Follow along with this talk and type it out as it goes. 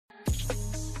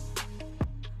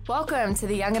Welcome to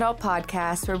the Young Adult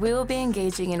Podcast, where we will be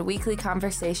engaging in weekly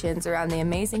conversations around the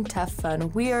amazing, tough,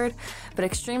 fun, weird, but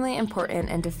extremely important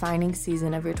and defining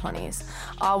season of your 20s,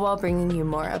 all while bringing you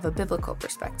more of a biblical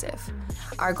perspective.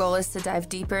 Our goal is to dive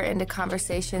deeper into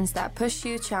conversations that push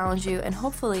you, challenge you, and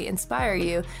hopefully inspire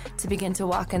you to begin to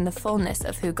walk in the fullness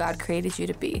of who God created you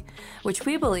to be, which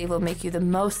we believe will make you the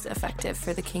most effective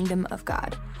for the kingdom of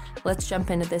God. Let's jump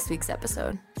into this week's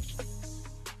episode.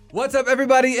 What's up,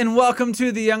 everybody, and welcome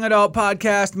to the Young Adult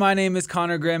Podcast. My name is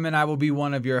Connor Grimm, and I will be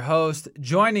one of your hosts.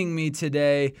 Joining me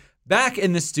today, back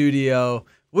in the studio,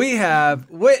 we have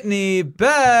Whitney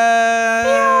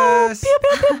Bess. Pew,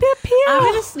 pew, pew, pew, pew. I'm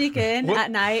going to sneak in at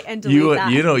night and delete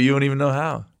that. You don't even know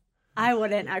how. I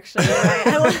wouldn't, actually.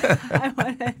 I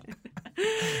wouldn't.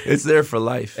 It's there for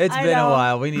life. It's been a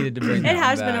while. We needed to bring that It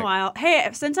has back. been a while. Hey,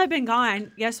 since I've been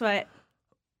gone, guess what?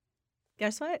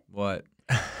 What?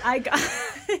 I got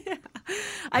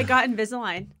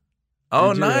Invisalign. Oh,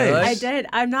 Did you nice. really? I did.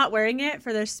 I'm not wearing it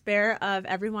for the spare of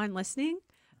everyone listening,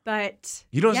 but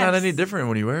You don't sound yes. any different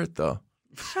when you wear it, though.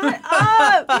 Shut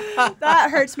up! That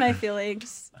hurts my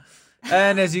feelings.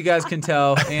 And as you guys can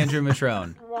tell, Andrew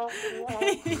Matrone.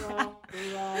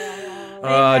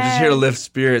 Just here to lift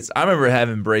spirits. I remember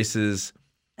having braces.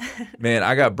 Man,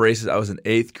 I got braces. I was in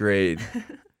 8th grade.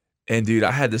 And, dude,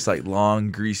 I had this,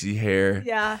 long, greasy hair.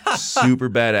 Yeah. Super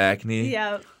bad acne.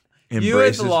 Yeah. And You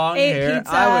braces. with long Ate hair,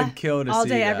 pizza I would kill to all see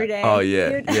day, that. every day. Oh, yeah,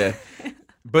 Dude. yeah.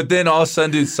 But then all of a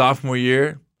sudden, dude, sophomore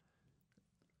year,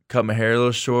 cut my hair a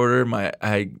little shorter.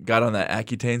 I got on that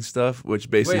Accutane stuff, which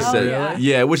basically Wait, said, really?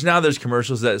 yeah, which now there's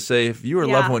commercials that say if you or a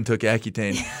loved Yeah. one took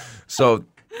Accutane. So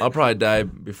I'll probably die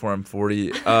before I'm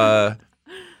 40. Aaron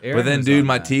But then, was dude, on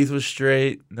my that. teeth was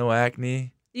straight, no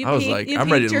acne. You I was peaked- like, you I'm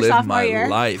ready peaked to your live sophomore my year.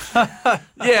 life. Yeah,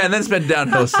 and then it's been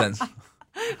downhill since.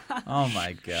 Oh,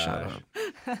 my Shut gosh.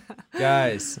 up.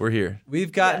 Guys, We're here.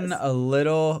 we've gotten Yes. a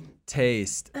little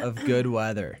taste of good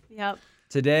weather. Yep.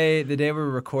 Today, the day we're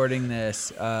recording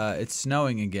this, it's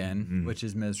snowing again, which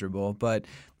is miserable. But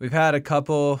we've had a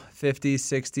couple 50s,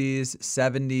 60s,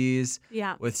 70s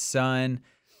Yeah. with sun.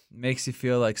 Makes you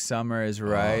feel like summer is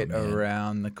right man.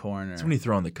 around the corner. It's when you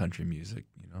throw on the country music,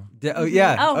 you know? Oh,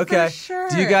 yeah. Oh, for okay. sure.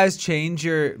 Do you guys change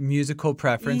your musical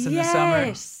preference in the summer?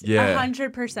 Yes. Yeah.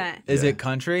 100%. Is Yeah. it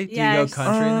country? Do you Yes. go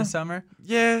country in the summer?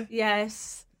 Yeah.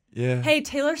 Yes. Yeah. Hey,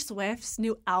 Taylor Swift's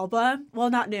new album, well,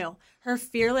 not new, her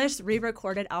Fearless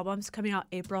re-recorded album's coming out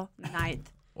April 9th.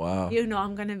 Wow. You know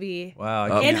I'm going to be Wow.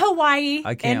 Oh. in Hawaii,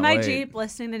 I can't in my wait. Jeep,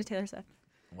 listening to Taylor Swift.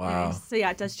 Wow. Anyways, so yeah,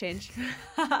 it does change.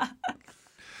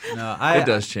 No, It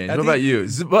does change. I What think- about you?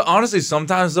 But honestly,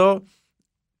 sometimes though,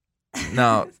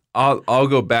 now I'll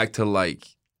go back to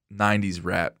 90s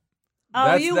rap.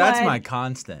 Oh, you that's would. my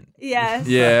constant. Yes.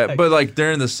 Yeah, but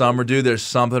during the summer, dude, there's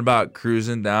something about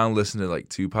cruising down, listening to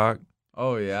Tupac.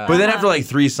 Oh, yeah. But then after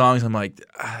 3 songs, I'm like,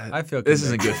 I feel this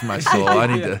isn't good for my soul. I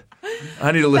need to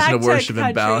listen Back to worship country.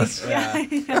 and balance.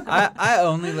 Yeah. I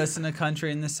only listen to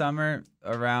country in the summer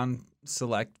around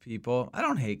select people. I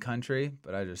don't hate country,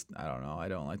 but I don't know. I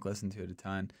don't like listening to it a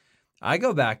ton. I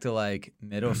go back to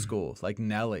middle school, like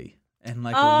Nelly and Oh,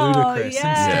 Ludacris and stuff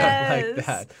yes. like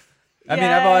that. I mean,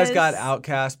 I've always got Yes.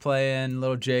 Outkast playing,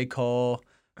 little J. Cole,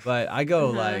 but I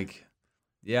go the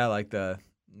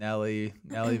Nellyville,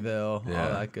 Yeah.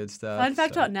 all that good stuff. Fun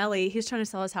fact so. about Nelly, he's trying to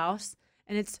sell his house,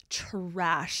 and it's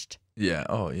trashed. Yeah.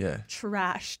 Oh, yeah.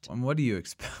 Trashed. What do you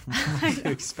expect? What do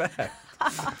you expect?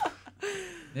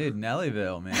 Dude,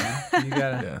 Nellyville, man. You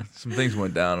gotta. Yeah. Some things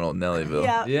went down in old Nellyville.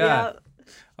 Yeah. Yeah.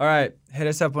 All right, hit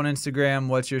us up on Instagram.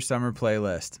 What's your summer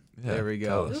playlist? Yeah, There we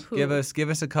tell go. us. Give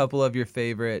us a couple of your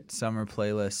favorite summer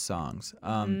playlist songs.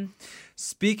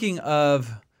 Speaking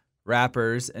of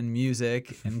rappers and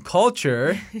music and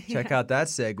culture, check out that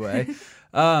segue.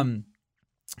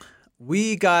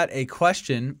 We got a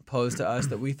question posed to us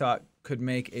that we thought could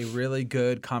make a really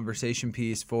good conversation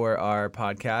piece for our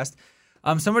podcast.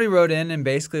 Somebody wrote in and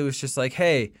basically was just like,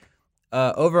 hey,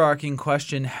 overarching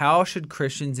question, how should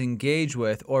Christians engage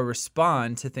with or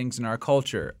respond to things in our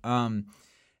culture?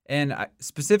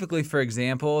 Specifically, for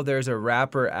example, there's a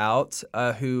rapper out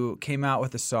who came out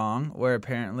with a song where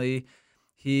apparently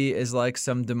he is like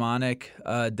some demonic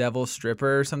devil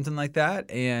stripper or something like that.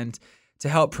 And to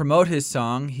help promote his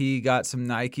song, he got some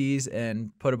Nikes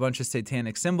and put a bunch of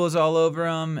satanic symbols all over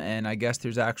them. And I guess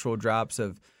there's actual drops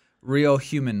of real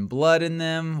human blood in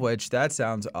them, which that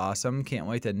sounds awesome. Can't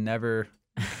wait to never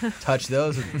touch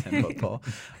those with a 10-foot pole.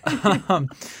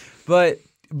 But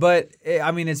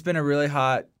I mean, it's been a really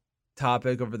hot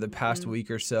topic over the past week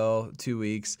or so, 2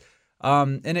 weeks.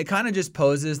 And it kind of just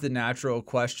poses the natural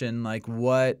question, like,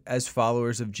 what, as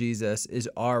followers of Jesus, is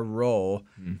our role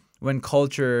when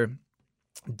culture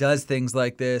does things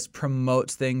like this,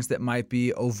 promotes things that might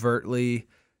be overtly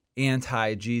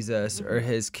anti-Jesus or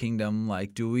his kingdom,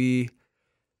 like do we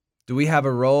have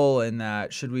a role in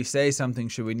that? Should we say something?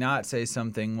 Should we not say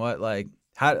something?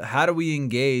 How do we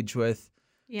engage with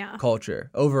culture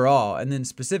overall? And then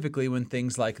specifically when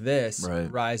things like this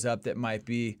rise up that might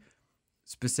be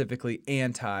specifically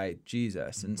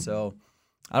anti-Jesus. And so,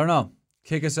 I don't know.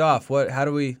 Kick us off. How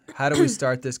do we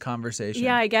start this conversation?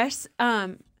 Yeah, I guess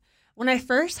when I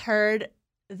first heard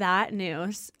that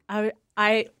news,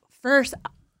 I first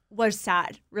was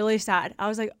sad, really sad. I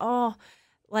was like, oh,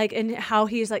 like, and how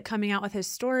he's like coming out with his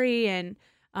story and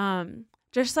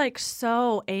just like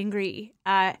so angry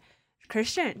at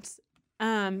Christians.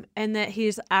 And that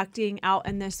he's acting out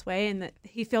in this way and that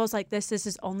he feels like this is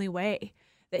his only way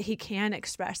that he can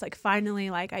express. Like, finally,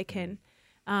 like I can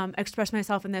express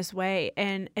myself in this way.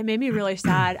 And it made me really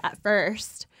sad at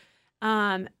first.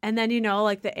 And then,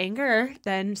 like the anger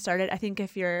then started. I think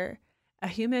if you're a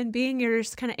human being, you're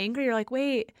just kind of angry. You're like,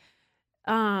 wait,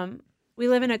 we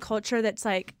live in a culture that's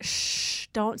like, shh,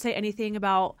 don't say anything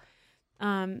about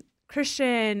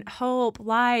Christian hope,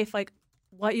 life, like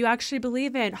what you actually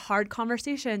believe in, hard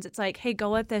conversations. It's like, hey,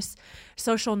 go with this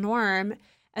social norm.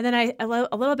 And then I a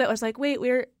little bit was like, wait,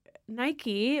 we're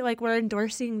Nike, like we're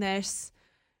endorsing this.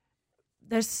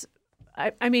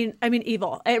 I mean,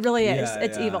 evil. It really is.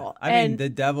 It's evil. I mean, the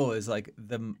devil is like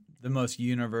the most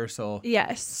universal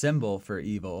symbol for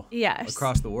evil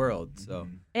across the world. So,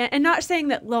 and not saying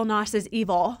that Lil Nas is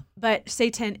evil, but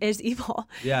Satan is evil.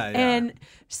 Yeah. And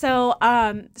so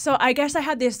I guess I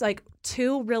had this like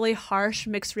two really harsh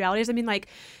mixed realities. I mean,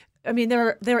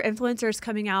 there were influencers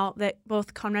coming out that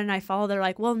both Conrad and I follow. They're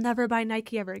like, we'll never buy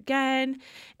Nike ever again.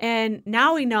 And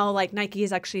now we know like Nike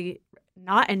has actually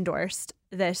not endorsed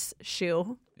this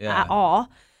shoe at all.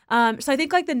 So I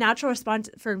think like the natural response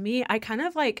for me, I kind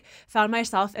of like found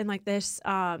myself in like this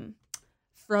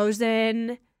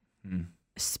frozen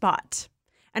spot.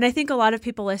 And I think a lot of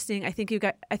people listening, I think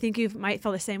you might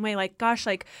feel the same way. Like, gosh,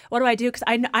 like, what do I do? Because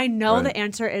I know the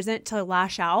answer isn't to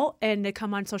lash out and to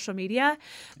come on social media.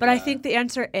 But I think the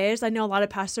answer is, I know a lot of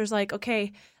pastors like,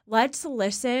 okay, let's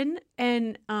listen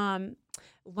and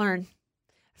learn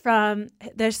from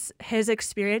his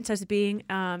experience as being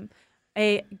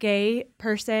a gay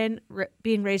person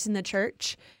being raised in the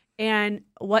church. And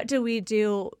what do we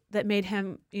do that made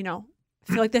him,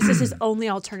 feel like this is his only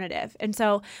alternative? And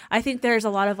so I think there's a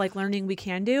lot of like learning we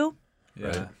can do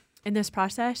in this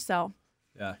process. So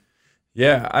when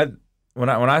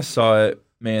I saw it,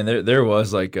 man, there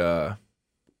was like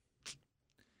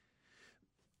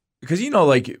because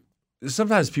like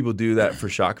sometimes people do that for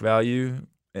shock value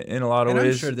in a lot of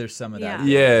ways. I'm sure there's some of that.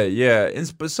 Yeah.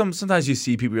 But sometimes you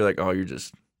see people, you're like, oh, you're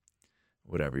just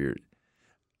whatever.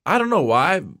 I don't know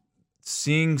why.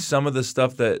 Seeing some of the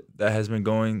stuff that has been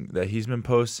going, that he's been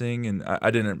posting, and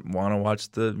I didn't want to watch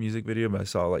the music video, but I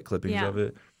saw like clippings of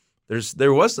it.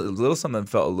 There was a little something that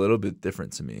felt a little bit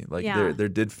different to me. Like there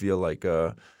did feel like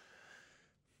a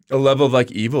level of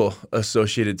like evil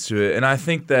associated to it, and I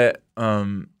think that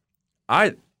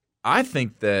I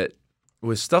think that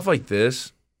with stuff like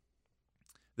this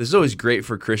is always great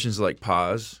for Christians to like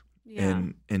pause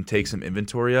and take some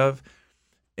inventory of,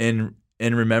 and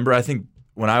remember. I think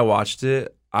when I watched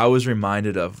it, I was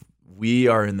reminded of we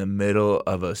are in the middle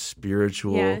of a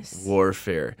spiritual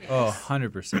warfare. Yes. Oh,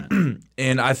 100%.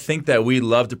 And I think that we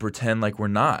love to pretend like we're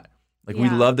not. Like we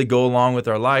love to go along with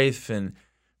our life,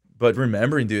 but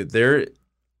remembering, dude, there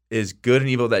is good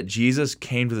and evil, that Jesus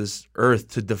came to this earth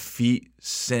to defeat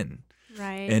sin.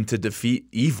 Right. And to defeat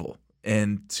evil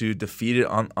and to defeat it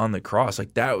on the cross.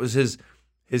 Like that was his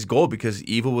goal, because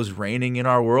evil was reigning in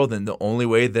our world, and the only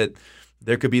way that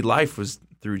there could be life was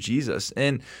through Jesus.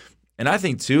 And I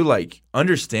think too, like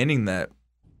understanding that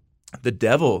the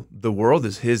devil, the world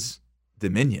is his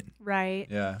dominion. Right.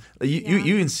 Yeah.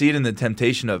 You can see it in the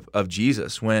temptation of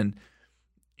Jesus when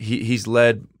he's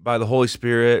led by the Holy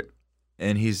Spirit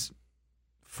and he's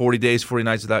 40 days, 40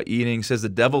 nights without eating. It says the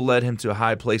devil led him to a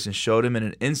high place and showed him in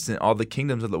an instant all the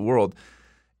kingdoms of the world.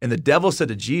 And the devil said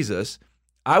to Jesus,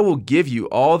 I will give you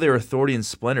all their authority and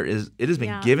splendor. It has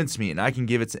been given to me, and I can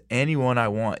give it to anyone I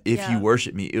want. If you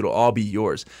worship me, it'll all be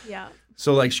yours. Yeah.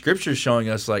 So like Scripture is showing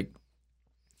us like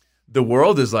the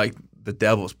world is like the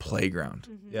devil's playground.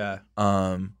 Mm-hmm. Yeah.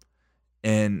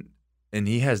 And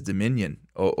he has dominion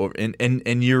over,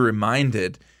 and you're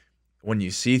reminded when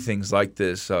you see things like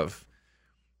this of,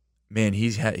 man,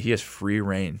 he has free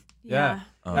reign. Yeah.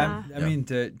 I mean,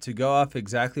 to go off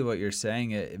exactly what you're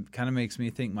saying, it kind of makes me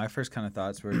think, my first kind of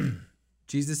thoughts were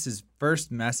Jesus'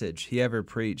 first message he ever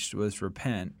preached was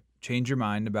repent, change your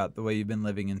mind about the way you've been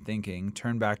living and thinking,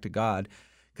 turn back to God.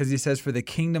 because he says, for the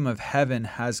kingdom of heaven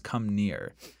has come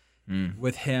near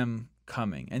with him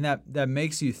coming. And that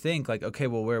makes you think like, okay,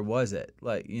 well, where was it?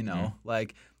 Like,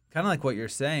 like kind of like what you're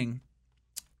saying,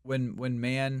 when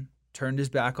man turned his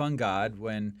back on God,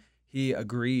 when he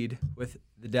agreed with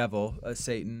the devil,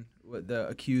 Satan, the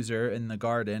accuser in the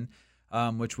garden,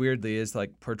 which weirdly is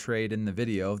like portrayed in the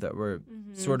video that we're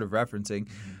sort of referencing.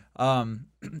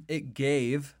 It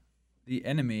gave the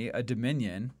enemy a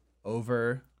dominion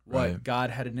over what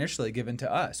God had initially given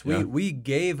to us. We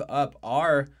gave up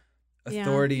our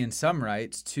authority and some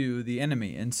rights to the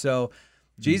enemy. And so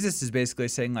Jesus is basically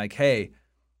saying like, hey,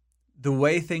 the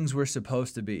way things were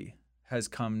supposed to be has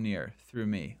come near through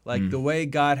me. Like the way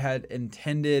God had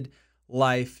intended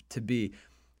life to be.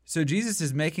 So Jesus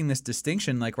is making this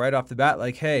distinction like right off the bat,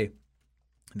 like, hey,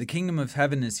 the kingdom of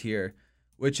heaven is here,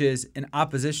 which is in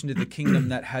opposition to the kingdom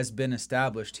that has been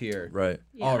established here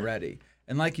already.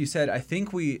 And like you said, I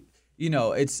think we,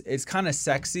 it's kind of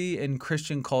sexy in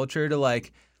Christian culture to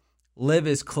like live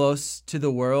as close to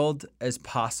the world as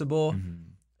possible,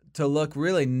 to look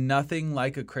really nothing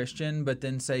like a Christian, but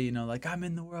then say, like I'm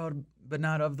in the world, but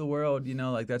not of the world.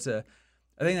 Like I think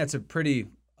that's a pretty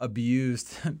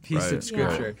abused piece of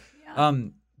scripture.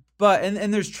 But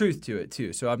and there's truth to it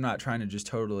too. So I'm not trying to just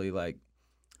totally like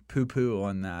poo-poo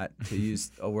on that, to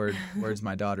use words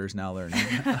my daughter's now learning.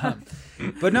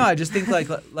 But no, I just think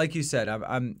like you said,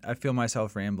 I feel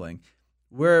myself rambling.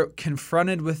 We're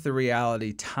confronted with the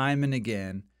reality time and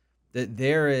again that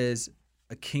there is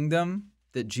a kingdom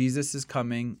that Jesus is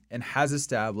coming and has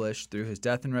established through his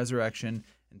death and resurrection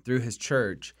and through his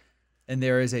church. And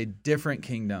there is a different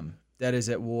kingdom that is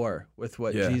at war with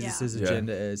what Jesus'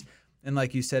 agenda is. And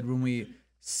like you said, when we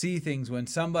see things, when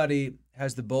somebody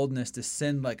has the boldness to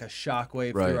send like a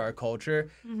shockwave through our culture,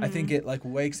 I think it like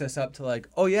wakes us up to like,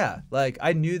 oh yeah, like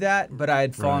I knew that, but I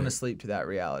had fallen asleep to that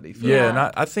reality. And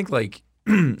I think like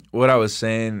what I was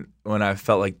saying when I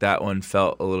felt like that one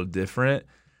felt a little different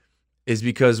is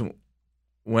because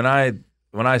when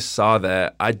I saw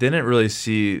that, I didn't really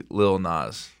see Lil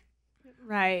Nas.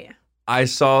 Right. I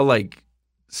saw like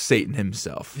Satan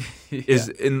himself. Is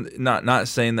in not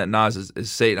saying that Nas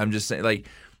is Satan. I'm just saying like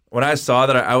when I saw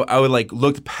that, I would like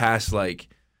look past like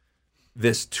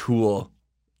this tool,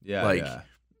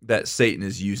 that Satan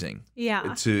is using,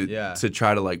 to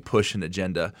try to like push an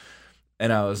agenda,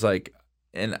 and I was like,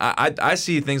 and I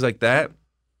see things like that,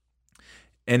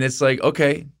 and it's like,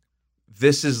 okay,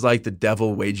 this is like the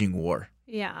devil waging war.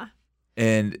 Yeah.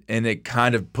 And it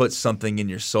kind of puts something in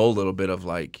your soul a little bit of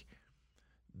like,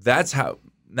 that's how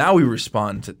now we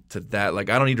respond to that. Like,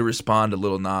 I don't need to respond to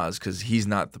Lil Nas because he's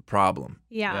not the problem.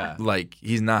 Yeah. Like,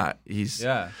 he's not. He's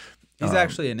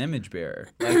actually an image bearer.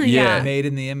 Like, made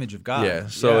in the image of God. Yeah.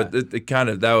 So it kind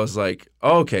of, that was like,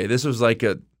 oh, okay, this was like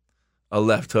a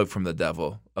left hook from the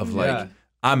devil of like,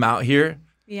 I'm out here.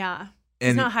 Yeah.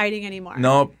 He's not hiding anymore.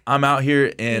 Nope. I'm out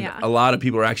here, and a lot of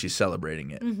people are actually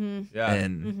celebrating it. Yeah.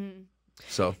 And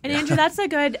so. And Andrew, that's a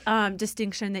good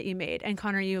distinction that you made. And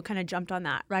Connor, you kind of jumped on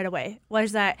that right away.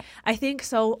 Was that I think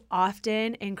so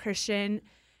often in Christendom,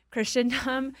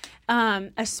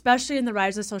 especially in the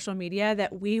rise of social media,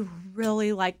 that we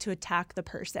really like to attack the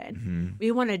person.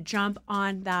 We want to jump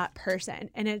on that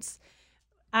person. And it's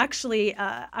actually,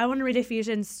 I want to read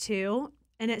Ephesians 2.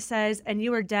 And it says, and you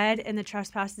were dead in the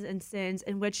trespasses and sins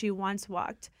in which you once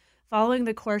walked, following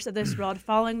the course of this world,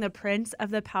 following the prince of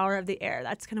the power of the air.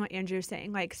 That's kind of what Andrew's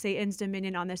saying, like Satan's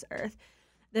dominion on this earth.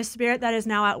 The spirit that is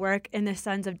now at work in the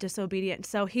sons of disobedience.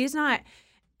 So he's not,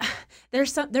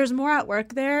 there's more at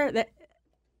work there, that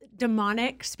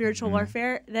demonic spiritual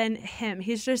warfare, than him.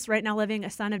 He's just right now living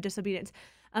a son of disobedience.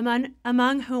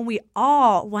 Among whom we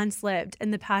all once lived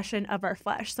in the passion of our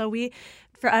flesh. So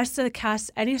for us to cast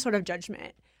any sort of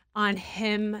judgment on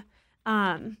him,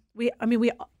 we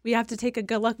have to take a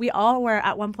good look. We all were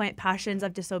at one point passions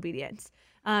of disobedience,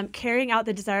 carrying out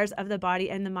the desires of the body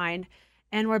and the mind,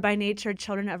 and were by nature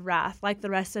children of wrath, like the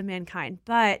rest of mankind.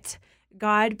 But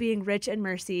God, being rich in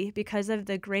mercy, because of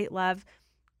the great love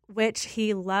with which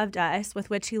he loved us,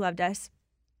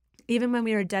 even when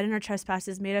we were dead in our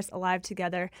trespasses, made us alive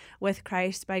together with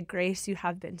Christ. By grace you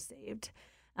have been saved,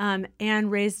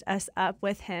 and raised us up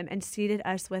with him and seated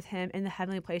us with him in the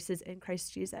heavenly places in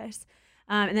Christ Jesus.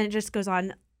 And then it just goes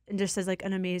on and just says like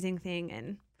an amazing thing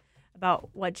and about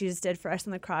what Jesus did for us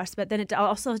on the cross. But then it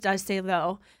also does say,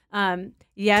 though,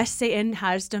 yes, Satan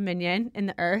has dominion in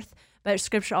the earth, but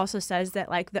Scripture also says that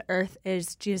like the earth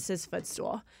is Jesus'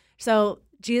 footstool. So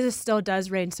Jesus still does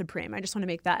reign supreme. I just want to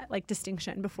make that like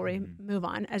distinction before we move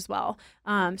on as well.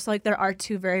 So like there are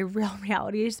two very real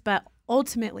realities, but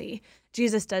ultimately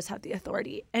Jesus does have the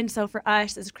authority. And so for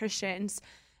us as Christians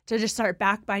to just start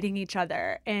backbiting each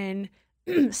other and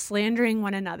slandering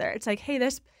one another. It's like, hey,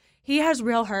 he has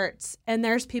real hurts, and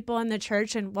there's people in the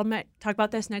church, and we might talk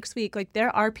about this next week. Like,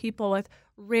 there are people with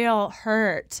real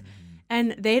hurt,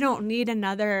 and they don't need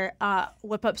another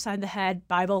whip upside the head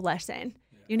Bible lesson.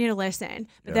 You need to listen,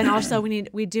 but then also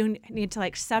we do need to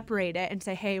like separate it and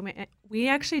say, hey, we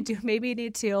actually do maybe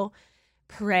need to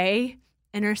pray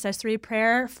intercessory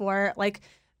prayer for, like,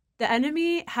 the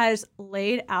enemy has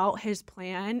laid out his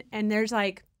plan, and there's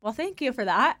like, well, thank you for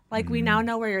that. Like, we now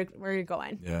know where you're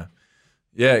going. Yeah.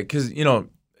 Yeah, because,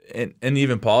 and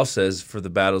even Paul says, for the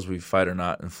battles we fight are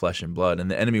not in flesh and blood. And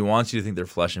the enemy wants you to think they're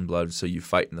flesh and blood, so you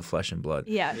fight in the flesh and blood.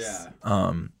 Yes.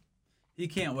 Yeah. He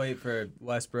can't wait for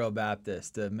Westboro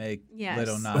Baptist to make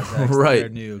Little Nas X right. their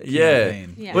new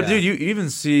campaign. Yeah. But dude, you even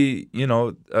see,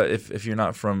 if you're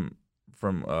not from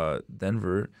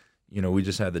Denver, we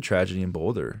just had the tragedy in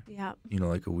Boulder. Yeah.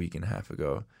 Like a week and a half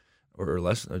ago, or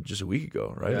less, just a week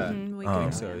ago, right? Yeah, I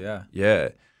think so. Yeah. Yeah.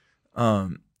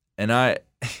 And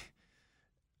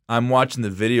I'm watching the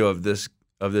video of this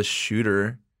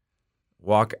shooter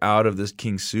walk out of this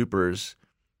King Soopers,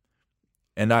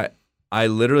 and I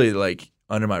literally, like,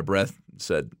 under my breath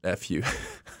said F you.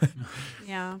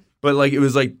 Yeah. But like, it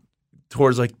was like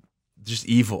towards like just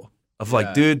evil of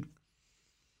like, dude,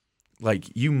 like,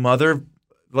 you mother,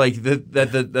 like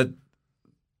that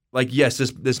like, yes,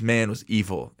 this man was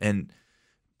evil and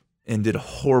did a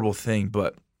horrible thing,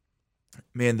 but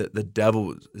man, the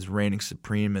devil is reigning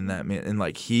supreme in that man. And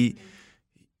like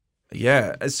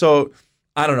so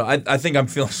I don't know. I think I'm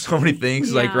feeling so many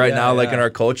things like right now, like in our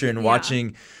culture, and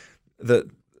watching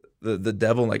the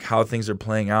devil, like how things are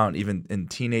playing out, even in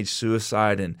teenage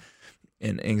suicide and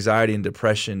anxiety and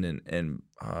depression and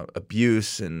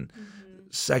abuse and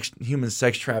human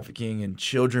sex trafficking and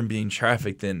children being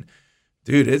trafficked. And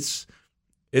dude, it's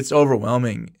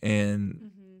overwhelming,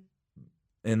 and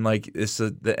like it's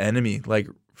the enemy, like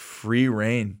free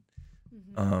reign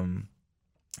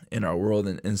in our world.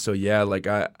 And so like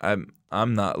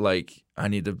I'm not like I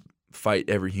need to fight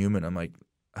every human. I'm like,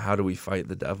 how do we fight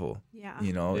the devil? Yeah.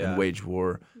 And wage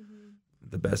war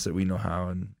the best that we know how.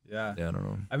 And yeah, I don't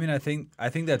know. I mean, I think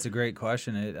that's a great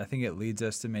question. I think it leads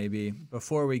us to maybe,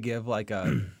 before we give like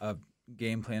a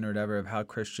game plan or whatever of how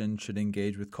Christians should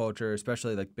engage with culture,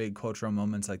 especially like big cultural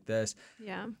moments like this.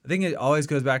 Yeah. I think it always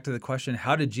goes back to the question,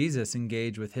 how did Jesus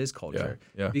engage with his culture?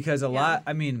 Yeah. Because a lot,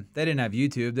 I mean, they didn't have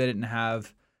YouTube. They didn't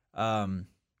have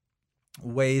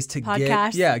ways to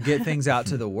get things out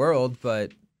to the world,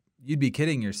 but you'd be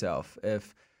kidding yourself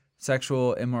if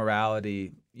sexual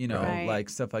immorality, like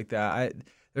stuff like that.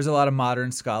 There's a lot of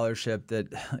modern scholarship that,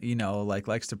 like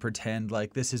likes to pretend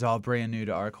like this is all brand new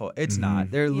to our culture. It's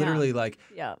not. There are literally like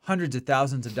hundreds of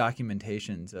thousands of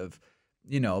documentations of,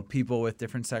 people with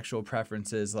different sexual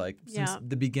preferences, like since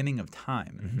the beginning of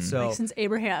time. So like since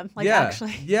Abraham,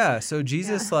 actually. Yeah. So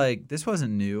Jesus, like, this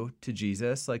wasn't new to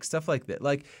Jesus, like stuff like that,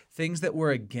 like things that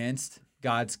were against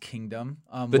God's kingdom.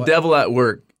 The devil at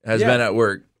work has been at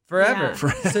work forever,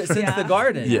 since the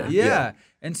garden. Yeah.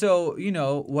 And so,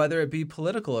 whether it be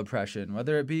political oppression,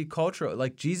 whether it be cultural,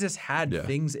 like Jesus had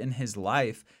things in his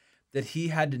life that he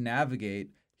had to navigate.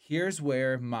 Here's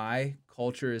where my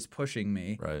culture is pushing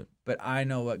me, right? But I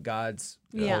know what God's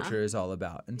culture is all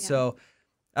about. And so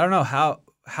I don't know,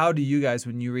 how do you guys,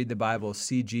 when you read the Bible,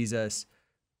 see Jesus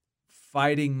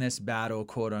fighting this battle,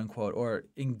 quote unquote, or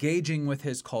engaging with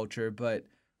his culture, but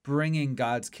bringing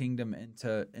God's kingdom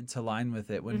into line with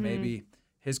it when maybe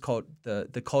his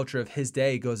the culture of his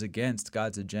day goes against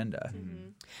God's agenda?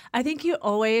 I think you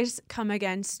always come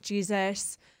against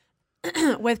Jesus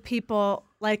with people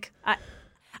like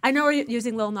I know we're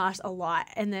using Lil Nas a lot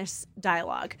in this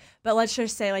dialogue, but let's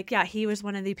just say like he was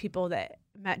one of the people that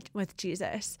met with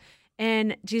Jesus,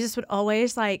 and Jesus would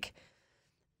always like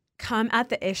come at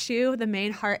the issue, the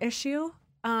main heart issue,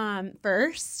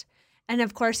 first. And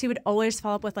of course, he would always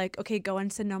follow up with like, okay, go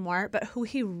and sin no more. But who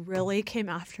he really came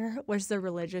after was the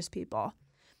religious people,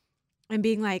 and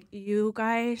being like, you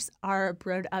guys are a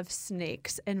brood of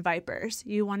snakes and vipers.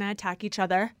 You want to attack each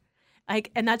other.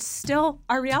 Like, and that's still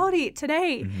our reality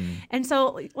today. And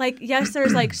so like, yes,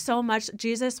 there's like so much.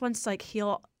 Jesus wants to like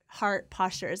heal heart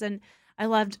postures. And I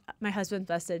loved my husband's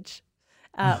message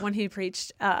when he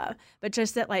preached, but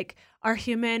just that like our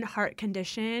human heart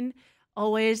condition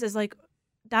always is like,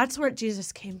 that's what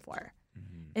Jesus came for,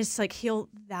 is to like heal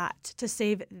that, to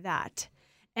save that.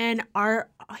 And our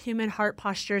human heart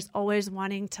posture is always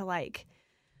wanting to like,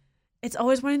 it's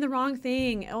always wanting the wrong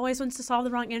thing. It always wants to solve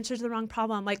the wrong answer to the wrong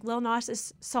problem. Like Lil Nas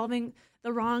is solving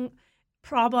the wrong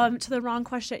problem to the wrong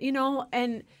question,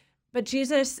 but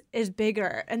Jesus is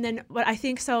bigger. And then what I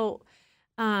think so,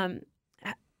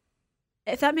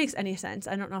 if that makes any sense.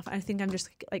 I don't know if I think I'm just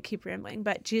like keep rambling,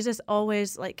 but Jesus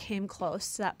always like came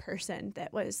close to that person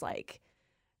that was like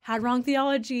had wrong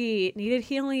theology, needed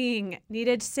healing,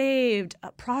 needed saved,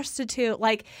 a prostitute,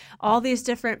 like all these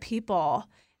different people,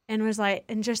 and was like,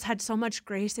 and just had so much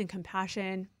grace and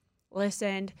compassion,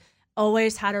 listened,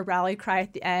 always had a rally cry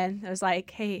at the end. It was like,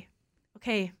 hey,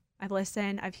 okay, I've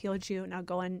listened, I've healed you, now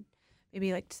go and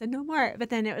maybe like sin no more.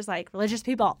 But then it was like, religious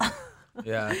people,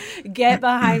 Yeah. get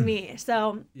behind me.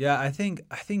 So Yeah, I think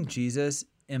Jesus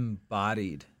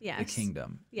embodied the Yes.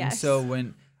 kingdom. Yes. And so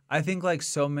when I think like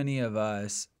so many of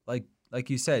us, like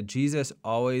you said, Jesus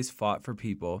always fought for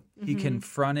people. He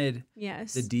confronted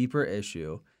yes, the deeper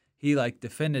issue. He like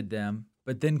defended them,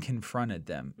 but then confronted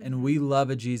them. And we love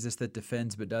a Jesus that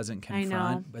defends but doesn't I know.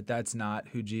 confront. But that's not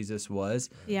who Jesus was.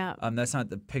 yeah, That's not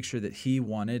the picture that he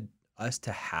wanted us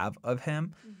to have of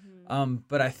him.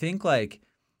 But I think like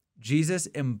Jesus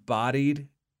embodied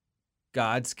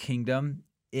God's kingdom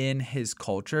in his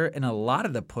culture. And a lot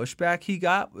of the pushback he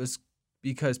got was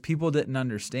because people didn't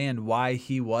understand why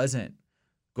he wasn't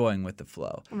going with the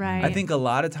flow. right. I think a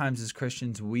lot of times as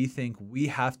Christians, we think we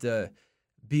have to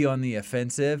be on the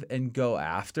offensive and go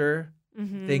after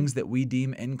things that we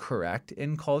deem incorrect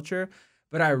in culture.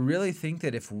 But I really think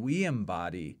that if we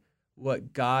embody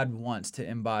what God wants to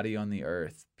embody on the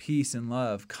earth, peace and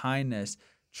love, kindness,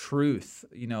 truth,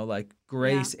 like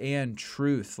grace and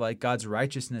truth, like God's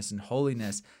righteousness and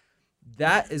holiness,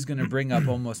 that is going to bring up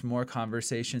almost more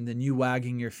conversation than you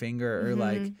wagging your finger or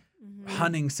like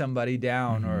hunting somebody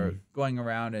down or going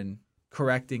around and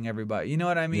correcting everybody. You know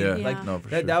what I mean? Yeah. Like No, for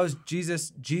that, sure. that was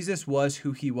Jesus. Jesus was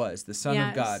who he was, the Son of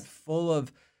Yes. God, full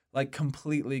of like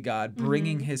completely God,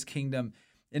 bringing his kingdom.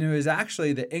 And it was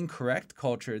actually the incorrect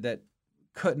culture that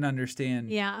couldn't understand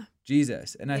yeah,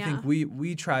 Jesus. And I Yeah. think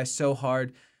we try so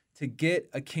hard to get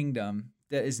a kingdom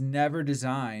that is never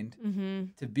designed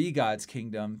to be God's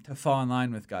kingdom, to fall in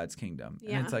line with God's kingdom.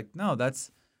 Yeah. And it's like, no,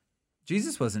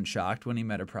 Jesus wasn't shocked when he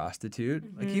met a prostitute.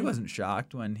 Like he wasn't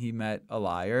shocked when he met a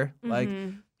liar. Like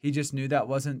he just knew that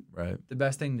wasn't Right. the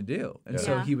best thing to do. And Yeah.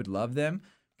 so Yeah. he would love them,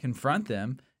 confront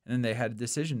them, and then they had a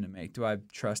decision to make. Do I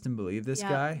trust and believe this Yeah.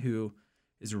 guy who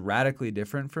is radically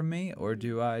different from me, or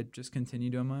do I just continue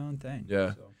doing my own thing?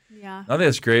 Yeah. So, yeah, I think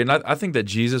that's great. And I think that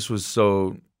Jesus was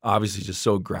so obviously just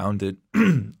so grounded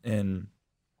in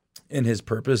his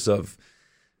purpose of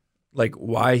like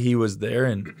why he was there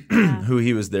and who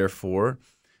he was there for.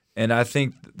 And I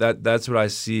think that's what I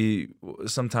see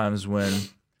sometimes when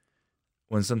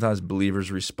sometimes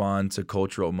believers respond to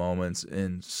cultural moments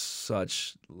in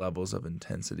such levels of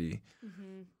intensity,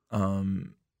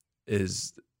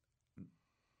 is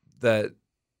that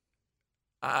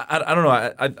I don't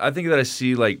know. I think that I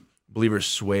see like believers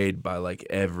swayed by like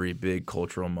every big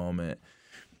cultural moment,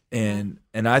 and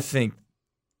I think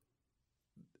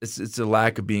it's a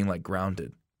lack of being like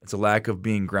grounded. It's a lack of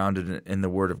being grounded in the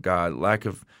Word of God, lack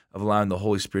of allowing the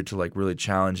Holy Spirit to like really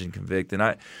challenge and convict. And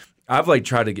I've like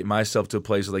tried to get myself to a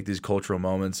place with like these cultural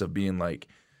moments of being like,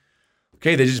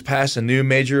 okay, they just passed a new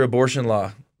major abortion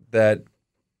law that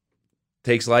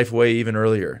takes life away even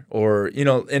earlier, or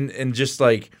and just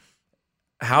like,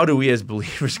 how do we as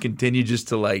believers continue just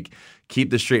to like keep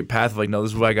the straight path of like, no,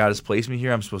 this is why God has placed me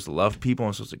here. I'm supposed to love people.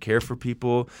 I'm supposed to care for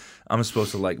people. I'm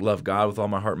supposed to like love God with all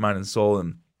my heart, mind, and soul.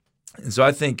 And so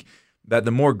I think that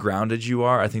the more grounded you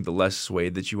are, I think the less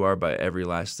swayed that you are by every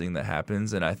last thing that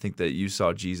happens. And I think that you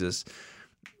saw Jesus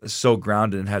so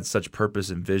grounded and had such purpose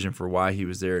and vision for why he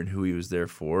was there and who he was there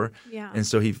for. yeah, And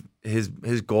so his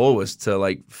goal was to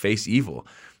like face evil.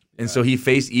 And so he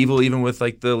faced evil even with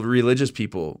like the religious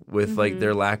people, with like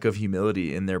their lack of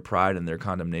humility and their pride and their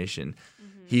condemnation.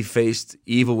 He faced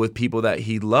evil with people that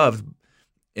he loved,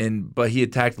 but he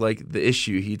attacked like the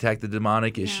issue. He attacked the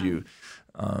demonic issue.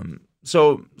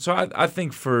 So I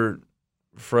think for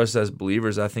us as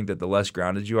believers, I think that the less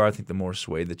grounded you are, I think the more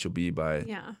swayed that you'll be by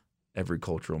yeah, every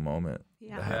cultural moment that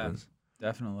yeah, happens.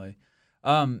 definitely.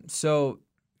 So,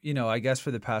 I guess for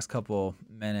the past couple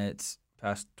minutes,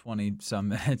 past 20 some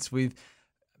minutes, we've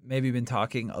maybe been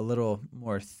talking a little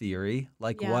more theory,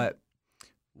 like Yeah.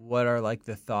 what are like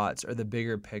the thoughts or the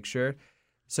bigger picture.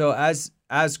 So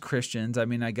as Christians, I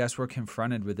mean, I guess we're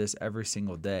confronted with this every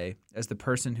single day. As the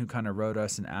person who kind of wrote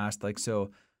us and asked, like, so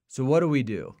what do we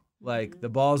do? Like, the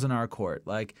ball's in our court.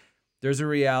 Like, there's a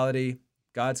reality,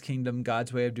 God's kingdom,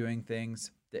 God's way of doing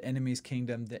things, the enemy's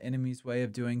kingdom, the enemy's way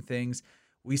of doing things.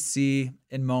 We see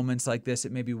in moments like this,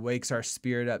 it maybe wakes our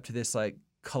spirit up to this like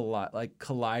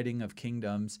colliding of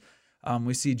kingdoms.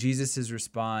 We see Jesus's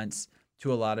response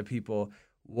to a lot of people.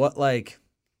 What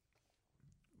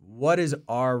is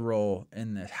our role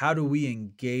in this? How do we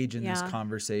engage in this Yeah.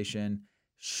 conversation,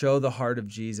 show the heart of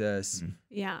Jesus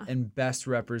Yeah. and best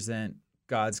represent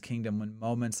God's kingdom when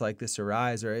moments like this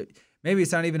arise. Or maybe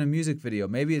it's not even a music video.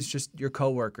 Maybe it's just your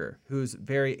coworker who's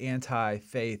very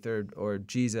anti-faith or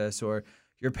Jesus, or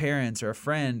your parents or a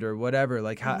friend or whatever.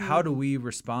 Like how do we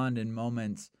respond in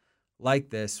moments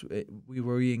like this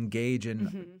where we engage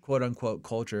in quote unquote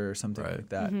culture or something like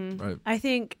that? Right. I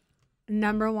think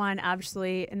number one,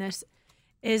 absolutely, and this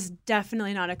is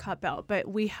definitely not a cop out, but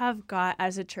we have got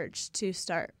as a church to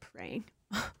start praying.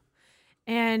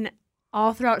 And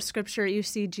all throughout scripture, you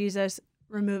see Jesus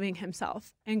removing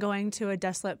himself and going to a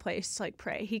desolate place to like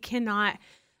pray. He cannot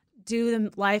do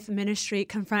the life ministry,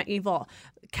 confront evil,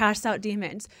 cast out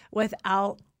demons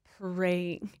without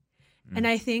praying. And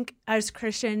I think as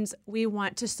Christians, we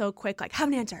want to so quick, like, have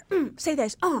an answer, say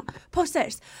this, post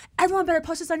this. Everyone better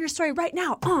post this on your story right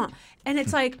now, And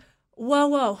it's like,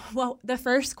 whoa. The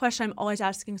first question I'm always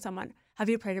asking someone, have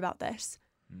you prayed about this?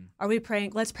 Are we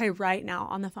praying? Let's pray right now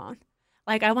on the phone.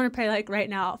 Like, I want to pray, like, right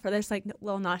now for this, like,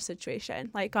 Lil Nas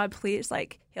situation. Like, God, please,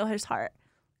 like, heal his heart.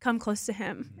 Come close to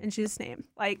him in Jesus' name.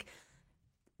 Like,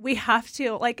 we have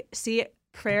to, like, see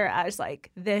prayer as like,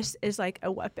 this is like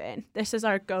a weapon. This is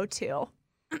our go-to,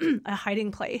 a hiding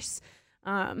place,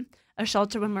 a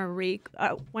shelter when we're weak,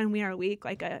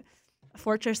 like a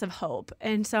fortress of hope.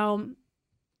 And so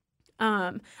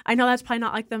I know that's probably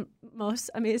not like the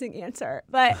most amazing answer,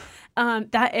 but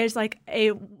that is like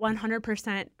a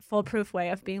 100% foolproof way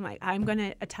of being like, I'm going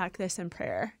to attack this in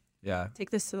prayer. Yeah.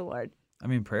 Take this to the Lord. I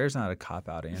mean, prayer's not a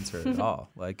cop-out answer at all.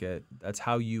 Like, that's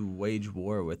how you wage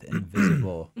war with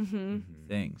invisible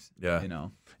things. Yeah. You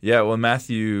know? Yeah, well,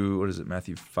 Matthew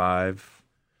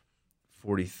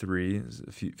 5:43, is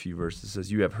a few verses,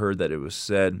 says, you have heard that it was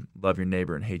said, love your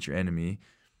neighbor and hate your enemy.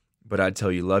 But I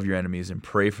tell you, love your enemies and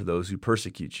pray for those who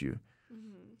persecute you,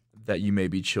 that you may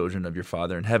be children of your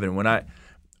Father in heaven. When I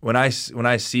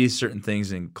see certain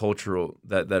things in cultural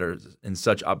that are in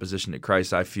such opposition to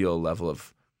Christ, I feel a level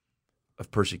of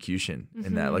persecution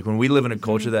in that. Like, when we live in a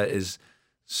culture that is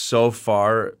so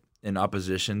far in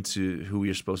opposition to who we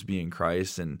are supposed to be in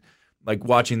Christ, and like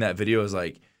watching that video is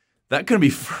like, that couldn't be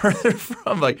further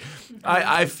from, like,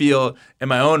 I feel in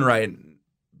my own right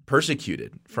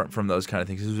persecuted from those kind of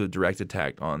things. This was a direct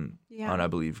attack on I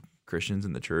believe Christians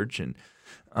in the church. And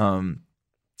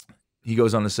he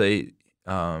goes on to say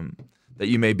that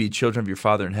you may be children of your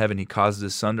Father in heaven. He causes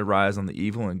his sun to rise on the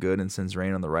evil and good, and sends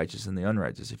rain on the righteous and the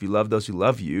unrighteous. If you love those who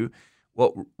love you,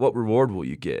 what reward will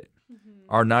you get?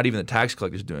 Are not even the tax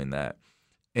collectors doing that?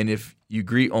 And if you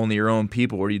greet only your own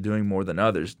people, what are you doing more than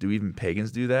others? Do even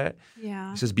pagans do that? Yeah.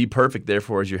 He says, be perfect,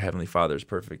 therefore, as your heavenly Father is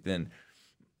perfect. And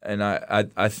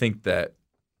I think that,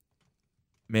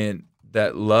 man,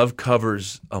 that love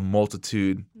covers a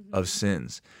multitude of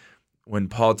sins. When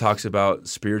Paul talks about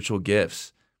spiritual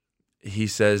gifts, he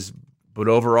says, but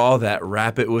overall that,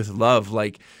 wrap it with love.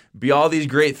 Like, be all these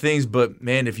great things, but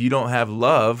man, if you don't have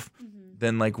love,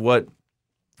 then like what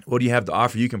do you have to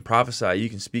offer? You can prophesy, you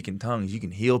can speak in tongues, you can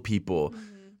heal people,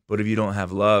 but if you don't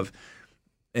have love,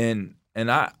 and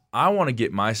I want to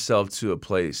get myself to a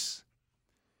place,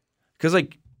 because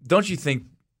like, don't you think,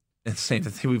 and same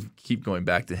thing, we keep going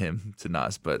back to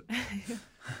Nas, but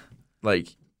like,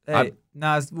 Hey,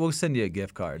 Nas, we'll send you a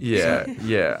gift card.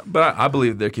 Yeah. But I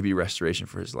believe there could be restoration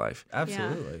for his life.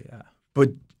 Absolutely, yeah.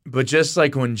 But just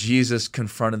like when Jesus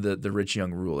confronted the rich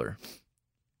young ruler,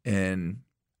 and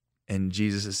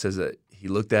Jesus, it says that he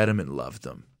looked at him and loved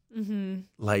him.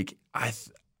 Like,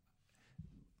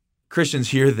 Christians,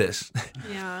 hear this.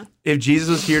 Yeah. If Jesus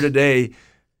was here today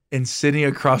and sitting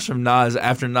across from Nas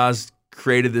after Nas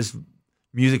created this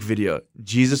music video,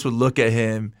 Jesus would look at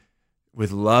him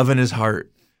with love in his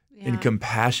heart and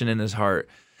compassion in his heart.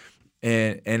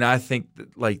 And I think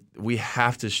that, like, we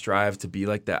have to strive to be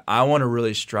like that. I want to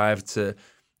really strive to,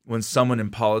 when someone in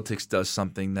politics does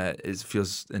something that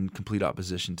feels in complete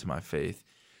opposition to my faith,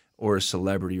 or a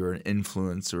celebrity or an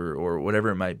influencer or whatever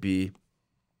it might be,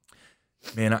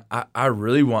 man, I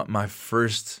really want my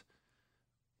first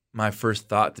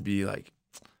thought to be like,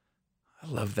 I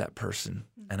love that person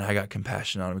and I got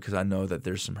compassion on them because I know that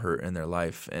there's some hurt in their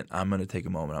life, and I'm going to take a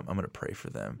moment. I'm going to pray for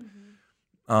them.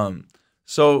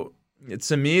 So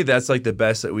to me, that's like the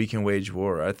best that we can wage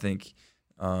war. I think,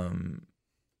 and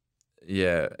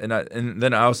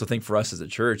then I also think for us as a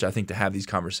church, I think to have these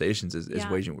conversations is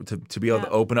waging, to be able to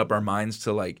open up our minds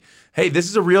to like, hey, this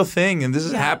is a real thing and this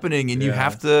is happening, and you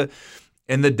have to.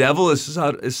 And the devil is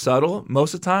subtle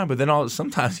most of the time, but then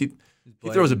sometimes he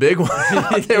throws a big one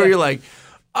out there where you're like,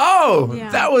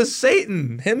 that was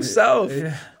Satan himself.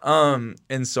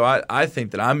 And so I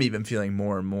think that I'm even feeling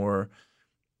more and more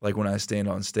like when I stand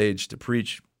on stage to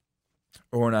preach,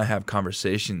 or when I have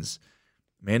conversations,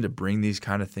 man, to bring these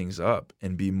kind of things up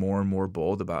and be more and more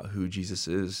bold about who Jesus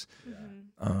is.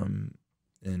 And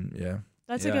yeah.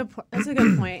 That's Yeah. that's a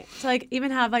good point. To like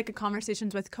even have like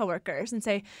conversations with coworkers and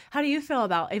say, how do you feel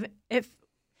about if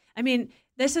I mean,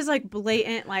 this is like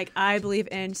blatant, like I believe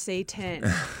in Satan.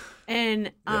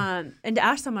 And and to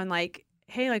ask someone like,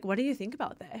 hey, like what do you think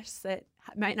about this? That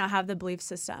might not have the belief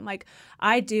system. Like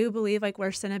I do believe like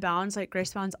where sin abounds, like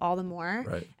grace abounds all the more.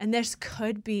 Right. And this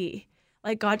could be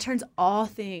like God turns all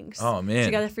things man.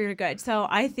 together for your good. So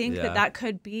I think Yeah. that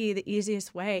could be the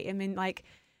easiest way. I mean, like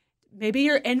maybe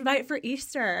your invite for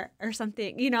Easter or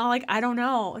something, you know, like I don't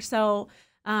know. So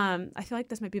I feel like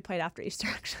this might be played after Easter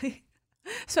actually.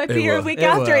 So it might be your week It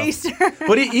after will. Easter.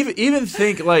 But even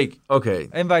think like, okay,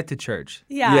 Invite to church.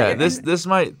 Yeah. this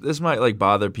might like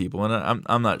bother people, and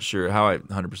I'm not sure how I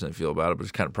 100% feel about it, but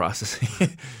just kind of processing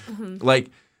it. Like,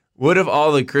 what if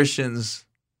all the Christians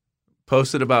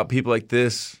posted about people like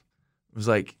this? It was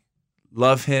like,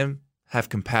 love him, have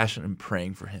compassion, and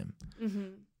praying for him.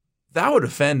 That would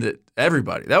offend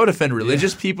everybody. That would offend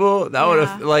religious people. That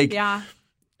would like. Yeah.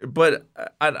 But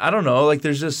I don't know. Like,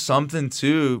 there's just something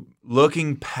to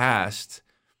looking past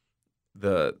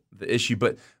the issue.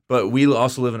 But we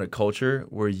also live in a culture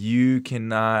where you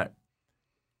cannot,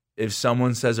 if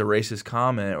someone says a racist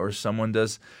comment or someone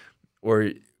does,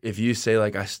 or if you say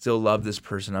like, I still love this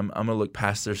person, I'm gonna look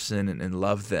past their sin and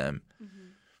love them.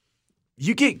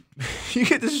 You get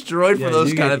destroyed for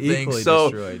those kind of things. So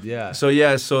destroyed. Yeah.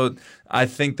 So I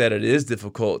think that it is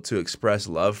difficult to express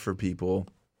love for people.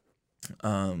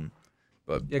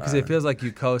 But because it feels like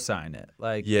you co-sign it.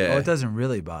 Like, Yeah. oh, it doesn't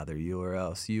really bother you, or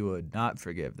else you would not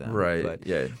forgive them. right, But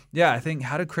yeah, I think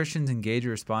how do Christians engage or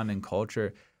respond in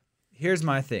culture? Here's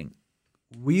my thing.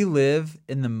 We live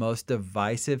in the most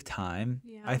divisive time,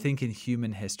 I think, in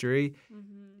human history.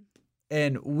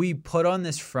 And we put on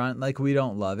this front like we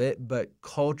don't love it, but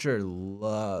culture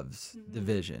loves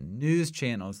division. News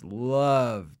channels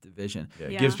love division.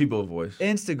 It gives people a voice.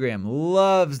 Instagram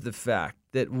loves the fact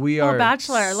that we are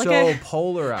Bachelor, look so at-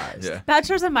 polarized. Yeah.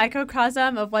 Bachelor's a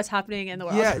microcosm of what's happening in the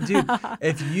world. Yeah, dude.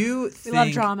 If you think,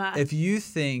 love drama. If you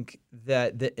think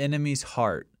that the enemy's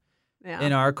heart Yeah.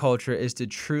 in our culture is to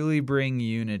truly bring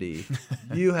unity,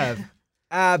 you have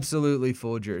absolutely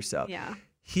fooled yourself. Yeah.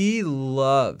 He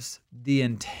loves the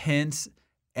intense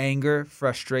anger,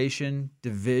 frustration,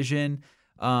 division,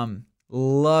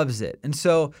 loves it. And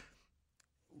so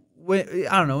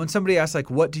when somebody asks like,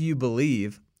 what do you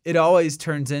believe? It always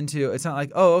turns into, it's not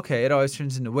like, oh, okay. It always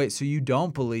turns into, wait, so you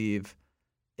don't believe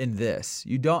in this.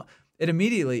 It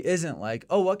immediately isn't like,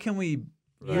 oh, what can we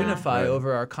unify Right.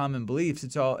 over our common beliefs?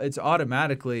 It's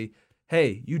automatically,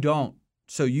 hey, you don't.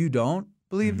 So you don't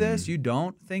believe this? You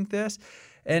don't think this?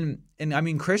 And I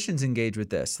mean, Christians engage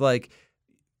with this. Like,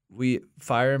 we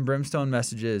fire and brimstone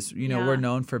messages, we're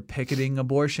known for picketing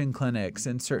abortion clinics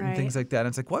and certain things like that. And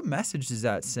it's like, what message does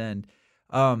that send?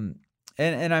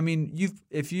 And I mean,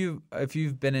 if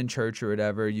you've been in church or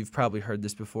whatever, you've probably heard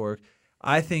this before.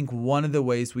 I think one of the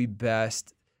ways we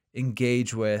best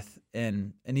engage with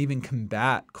and even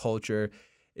combat culture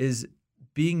is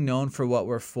being known for what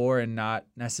we're for and not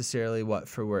necessarily what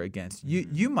for we're against.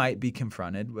 You might be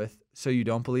confronted with, so you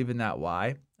don't believe in that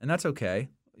why, and that's okay.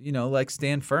 Like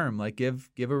stand firm, like give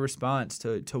a response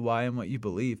to why and what you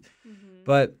believe.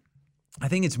 But I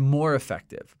think it's more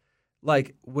effective.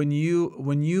 Like when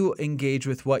you engage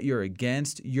with what you're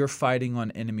against, you're fighting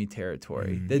on enemy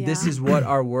territory. This is what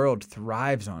our world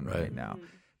thrives on right now.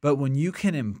 But when you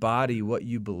can embody what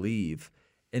you believe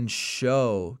and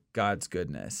show God's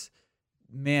goodness,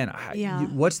 man,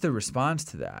 what's the response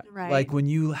to that? Right. Like when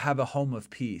you have a home of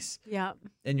peace Yeah.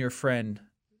 and your friend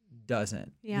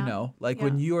doesn't, Yeah.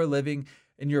 when you are living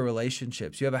in your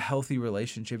relationships, you have a healthy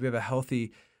relationship, you have a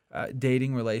healthy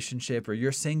dating relationship, or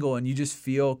you're single and you just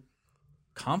feel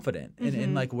confident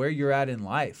in like where you're at in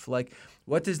life. Like,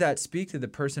 what does that speak to the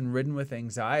person ridden with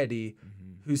anxiety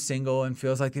who's single and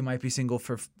feels like they might be single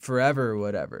for forever or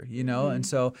whatever, And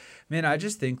so, man, I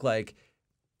just think like,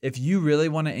 if you really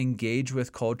want to engage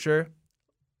with culture,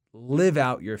 live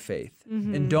out your faith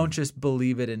and don't just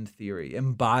believe it in theory.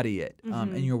 Embody it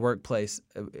in your workplace,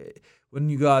 when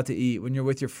you go out to eat, when you're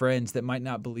with your friends that might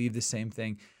not believe the same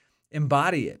thing.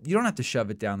 Embody it. You don't have to shove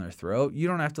it down their throat. You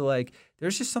don't have to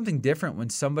there's just something different when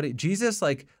Jesus,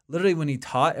 literally when he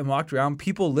taught and walked around,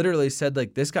 people literally said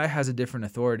this guy has a different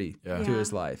authority to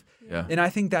his life. Yeah. And I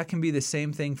think that can be the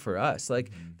same thing for us.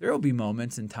 There will be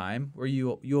moments in time where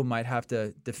you might have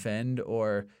to defend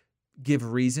or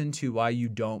give reason to why you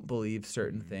don't believe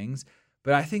certain things.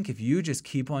 But I think if you just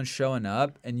keep on showing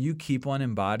up and you keep on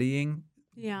embodying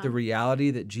the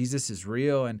reality that Jesus is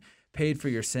real and paid for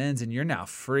your sins and you're now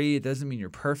free. It doesn't mean you're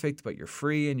perfect, but you're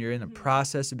free and you're in the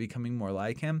process of becoming more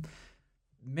like him.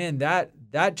 Man, that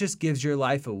just gives your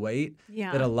life a weight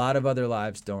that a lot of other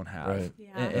lives don't have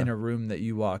in a room that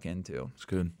you walk into. It's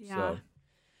good. Yeah. So.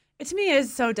 It to me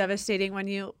is so devastating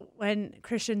when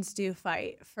Christians do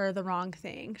fight for the wrong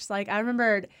things. Like I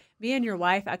remembered me and your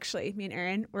wife, actually, me and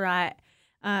Erin were at,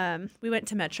 we went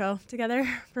to Metro together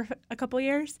for a couple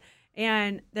years,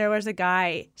 and there was a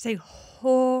guy saying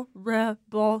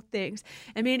horrible things.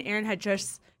 And me and Erin had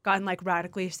just gotten like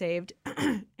radically saved,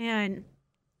 and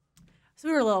so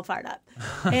we were a little fired up.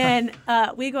 And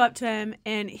we go up to him,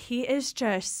 and he is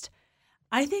just,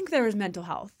 I think there was mental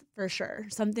health. For sure.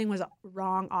 Something was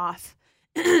wrong off.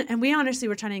 And we honestly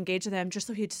were trying to engage with him just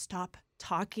so he'd stop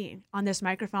talking on this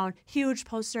microphone. Huge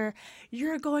poster.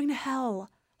 You're going to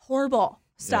hell. Horrible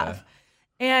stuff.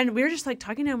 Yeah. And we were just like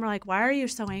talking to him. We're like, why are you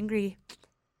so angry?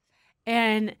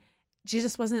 And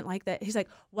Jesus wasn't like that. He's like,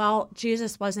 well,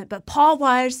 Jesus wasn't, but Paul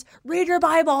was. Read your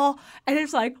Bible. And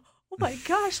it's like, oh my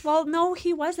gosh. Well, no,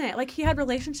 he wasn't. Like he had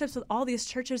relationships with all these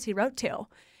churches he wrote to.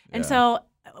 And so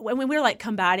when we were like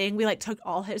combating, we like took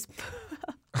all his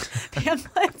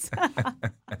pamphlets.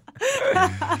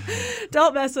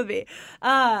 Don't mess with me.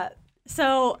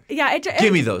 So yeah,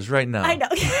 give me those right now. I know.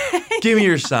 Give me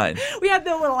your sign. We had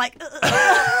the little like.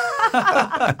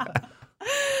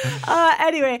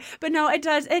 Anyway, but no, it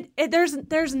does.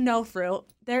 There's no fruit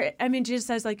there. I mean, Jesus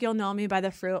says like you'll know me by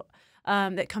the fruit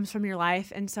that comes from your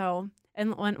life, and so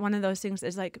one of those things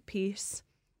is like peace.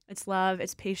 It's love,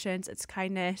 it's patience, it's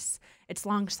kindness, it's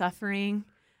long suffering.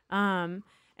 And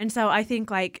so I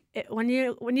think like when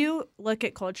you look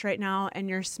at culture right now and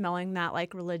you're smelling that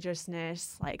like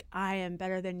religiousness, like I am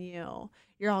better than you,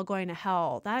 you're all going to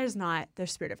hell. That is not the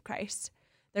Spirit of Christ.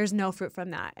 There's no fruit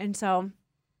from that. And so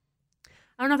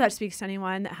I don't know if that speaks to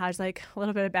anyone that has like a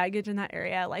little bit of baggage in that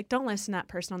area. Like don't listen to that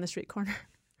person on the street corner.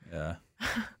 Yeah.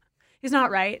 He's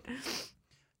not right.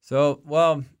 So,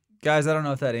 well, guys, I don't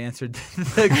know if that answered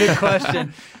the good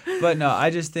question, but no,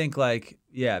 I just think like,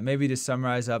 yeah, maybe to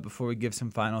summarize up before we give some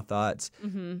final thoughts,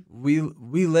 we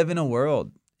live in a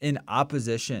world in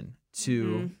opposition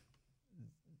to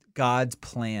God's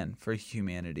plan for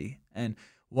humanity. And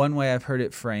one way I've heard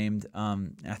it framed,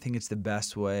 I think it's the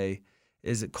best way,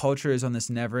 is that culture is on this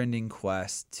never-ending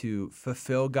quest to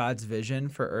fulfill God's vision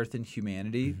for earth and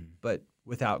humanity, but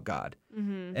without God.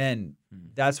 And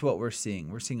that's what we're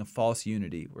seeing. We're seeing a false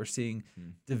unity. We're seeing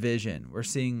division. We're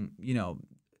seeing,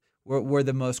 we're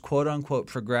the most quote unquote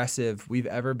progressive we've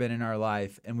ever been in our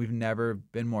life, and we've never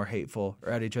been more hateful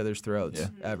or at each other's throats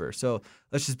ever. So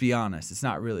let's just be honest. It's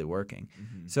not really working.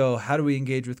 So how do we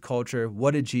engage with culture?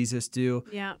 What did Jesus do?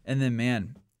 Yeah. And then,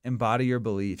 man, embody your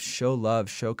beliefs, show love,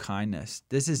 show kindness.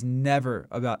 This is never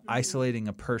about isolating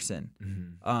a person.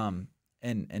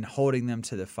 And holding them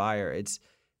to the fire. It's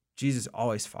Jesus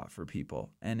always fought for people,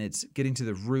 and it's getting to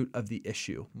the root of the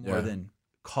issue more than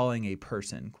calling a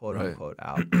person, quote unquote,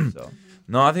 out. So,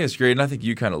 no, I think it's great, and I think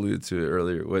you kind of alluded to it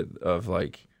earlier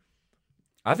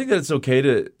I think that it's okay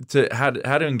to how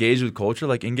to engage with culture,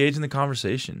 like engage in the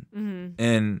conversation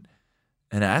and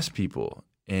ask people,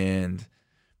 and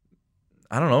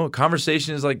I don't know,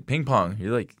 conversation is like ping pong.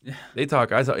 You're like they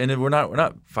talk, I talk, and we're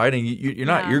not fighting. You're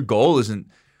not. Your goal isn't.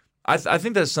 I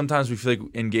think that sometimes we feel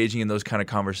like engaging in those kind of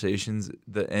conversations,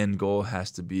 the end goal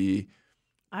has to be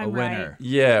a winner.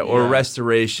 Or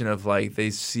restoration of like they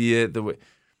see it the way.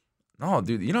 No,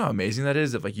 dude, you know how amazing that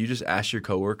is if like you just ask your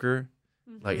coworker,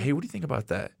 like, hey, what do you think about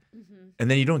that? And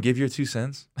then you don't give your 2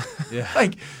 cents.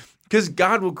 Like, because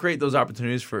God will create those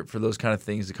opportunities for those kind of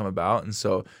things to come about. And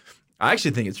so I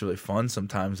actually think it's really fun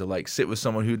sometimes to like sit with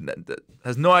someone who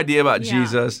has no idea about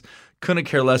Jesus, couldn't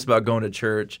care less about going to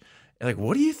church. And like,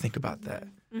 what do you think about that?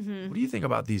 What do you think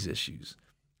about these issues?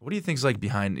 What do you think's like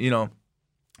behind,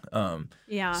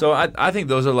 So I think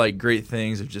those are like great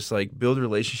things of just like build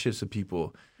relationships with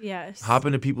people. Yes. Hop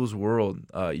into people's world.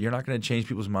 You're not going to change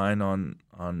people's mind on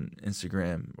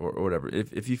Instagram or whatever.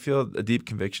 If you feel a deep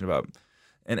conviction about,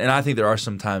 and I think there are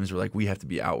some times where like we have to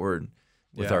be outward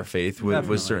with our faith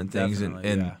with certain things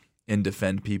and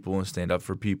defend people and stand up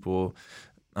for people.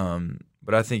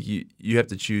 But I think you have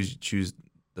to choose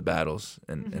the battles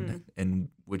and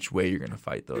which way you're going to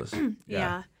fight those.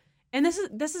 Yeah. And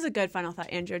this is a good final thought,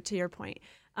 Andrew, to your point.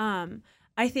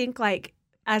 I think like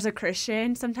as a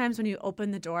Christian, sometimes when you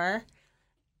open the door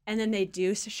and then they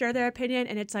do share their opinion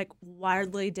and it's like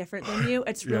wildly different than you,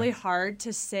 it's really hard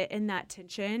to sit in that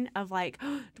tension of like,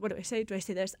 oh, what do I say? Do I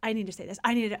say this? I need to say this.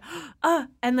 I need to,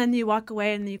 and then you walk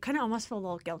away and you kind of almost feel a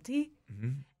little guilty.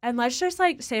 And let's just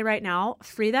like say right now,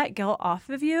 free that guilt off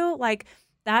of you. Like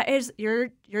that is you're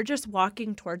just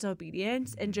walking towards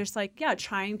obedience and just like, yeah,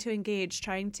 trying to engage,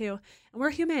 and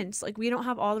we're humans. Like, we don't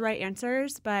have all the right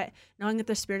answers, but knowing that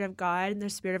the Spirit of God and the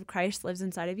Spirit of Christ lives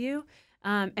inside of you,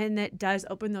 and that does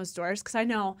open those doors. Because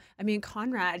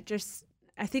Conrad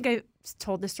I think I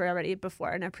told this story already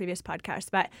before in a previous podcast,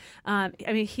 but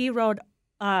he rode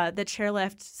the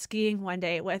chairlift skiing one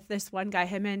day with this one guy,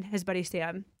 him and his buddy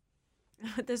Sam.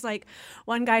 There's like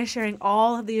one guy sharing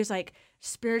all of these like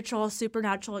spiritual,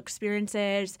 supernatural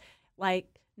experiences, like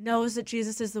knows that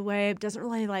Jesus is the way, but doesn't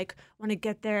really like want to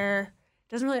get there.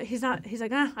 He's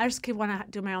like, I just want to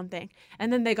do my own thing.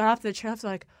 And then they got off the chairlift,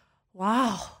 they're like,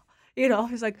 wow.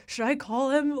 He's like, should I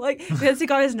call him? Like, because he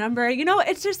got his number.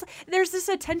 It's just, there's this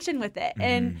attention with it.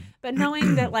 But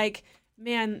knowing that, like,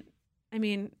 man,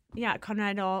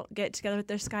 Conrad will get together with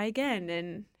this guy again,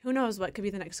 and who knows what could be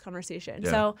the next conversation. Yeah.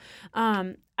 So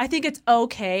I think it's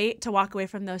okay to walk away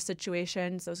from those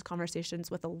situations, those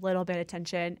conversations with a little bit of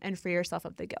tension and free yourself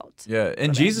of the guilt. Yeah,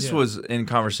 and Jesus was in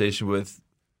conversation with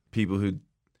people who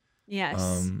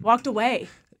walked away.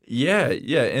 Yeah,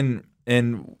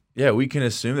 and we can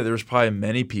assume that there was probably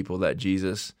many people that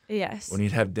Jesus, when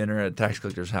he'd have dinner at a tax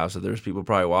collector's house, that there was people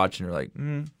probably watching or like,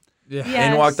 Yeah. Yes.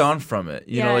 and walked on from it.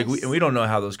 Yes. We don't know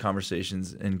how those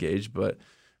conversations engage, but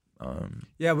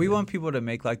we want people to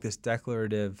make like this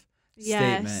declarative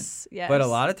statement. Yes. But a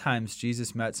lot of times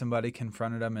Jesus met somebody,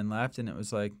 confronted them, and left, and it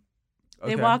was like,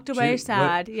 okay, They walked away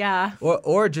sad. Yeah.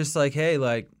 Or just like, hey,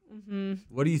 like,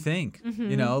 what do you think?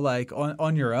 Like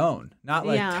on your own. Not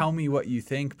like tell me what you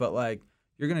think, but like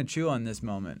you're gonna chew on this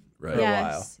moment for a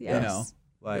while. Yes.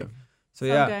 So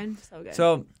good.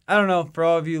 So I don't know, for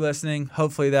all of you listening,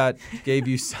 hopefully that gave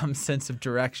you some sense of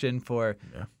direction for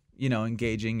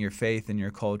engaging your faith and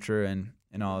your culture and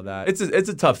all of that. it's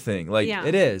a tough thing. Like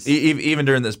it is. Even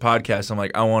during this podcast, I'm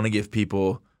like, I want to give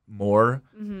people more,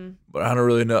 but I don't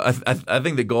really know. I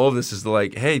think the goal of this is to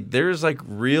like, hey, there's like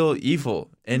real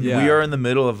evil, and we are in the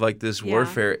middle of like this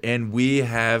warfare, and we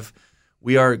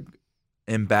are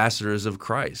ambassadors of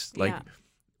Christ. Like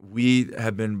we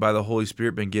have been, by the Holy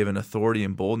Spirit, been given authority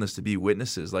and boldness to be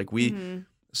witnesses. Like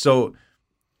so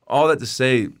all that to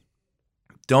say,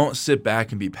 don't sit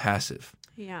back and be passive.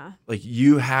 Yeah. Like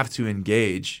you have to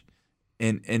engage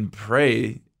and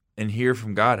pray and hear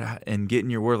from God and get in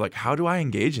your word. Like, how do I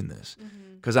engage in this?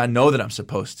 Because I know that I'm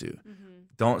supposed to.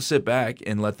 Don't sit back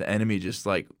and let the enemy just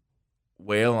like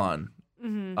wail on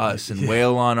us and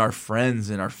wail on our friends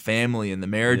and our family and the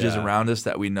marriages around us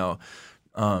that we know.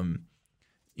 I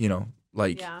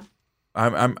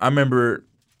remember,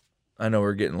 I know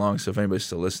we're getting long, so if anybody's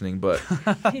still listening, but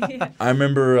I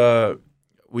remember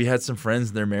we had some friends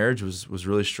and their marriage was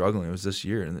really struggling. It was this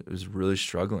year, and it was really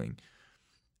struggling.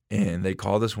 And they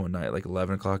called us one night, like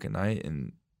 11 o'clock at night,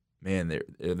 and man, they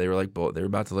were like, they were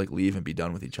about to like leave and be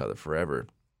done with each other forever.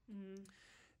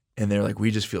 And they're like, we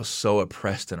just feel so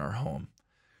oppressed in our home.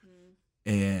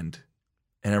 And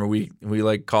I remember we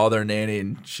like called our nanny,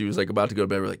 and she was like about to go to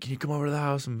bed. We're like, can you come over to the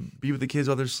house and be with the kids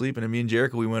while they're sleeping? And me and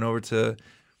Jericho, we went over to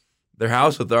their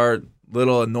house with our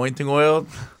little anointing oil,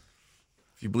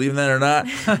 if you believe in that or not.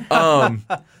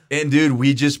 And dude,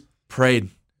 we just prayed.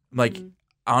 Like,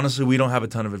 honestly, we don't have a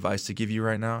ton of advice to give you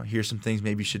right now. Here's some things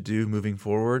maybe you should do moving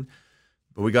forward.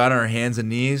 But we got on our hands and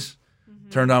knees,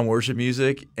 turned on worship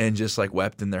music, and just like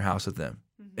wept in their house with them.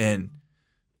 And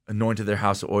anointed their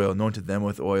house with oil, anointed them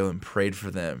with oil, and prayed for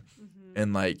them.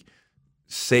 And like,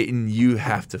 Satan, you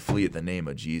have to flee at the name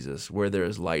of Jesus. Where there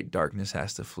is light, darkness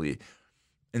has to flee.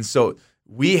 And so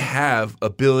we have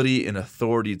ability and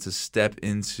authority to step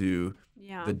into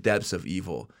the depths of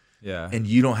evil. Yeah. And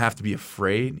you don't have to be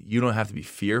afraid. You don't have to be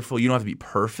fearful. You don't have to be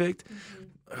perfect.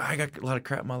 I got a lot of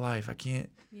crap in my life. I can't.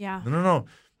 Yeah. No.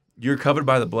 You're covered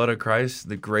by the blood of Christ.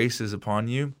 The grace is upon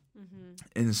you.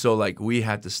 And so, like, we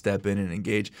have to step in and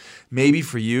engage. Maybe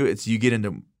for you, it's you get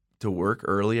into work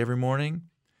early every morning,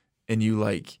 and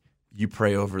you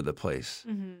pray over the place,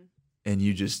 and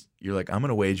you're like, I'm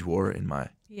gonna wage war in my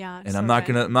and I'm not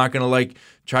gonna like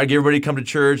try to get everybody to come to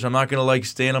church. I'm not gonna like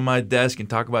stand on my desk and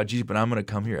talk about Jesus, but I'm gonna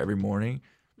come here every morning.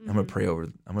 I'm gonna pray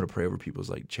over people's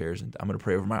like chairs, and I'm gonna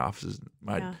pray over my office's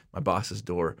my boss's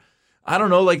door. I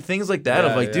don't know, like things like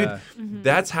that. Dude,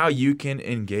 that's how you can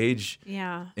engage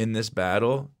in this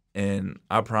battle. And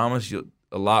I promise you,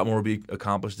 a lot more will be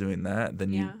accomplished doing that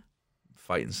than you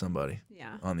fighting somebody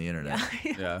on the internet.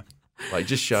 Yeah. Like,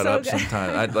 just shut up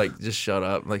sometimes. I'd like, just shut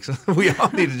up. Like, we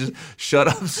all need to just shut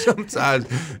up sometimes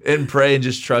and pray and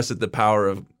just trust that the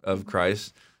power of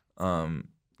Christ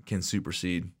can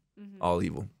supersede all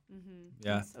evil.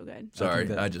 Yeah. So good.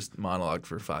 Sorry, I just monologued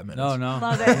for 5 minutes. No.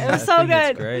 Love it. It was so good.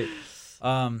 It's great.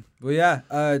 Well, yeah.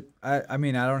 I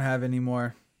mean, I don't have any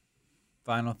more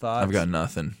final thoughts. I've got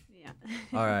nothing. Yeah.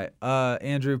 All right.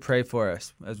 Andrew, pray for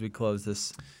us as we close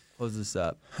this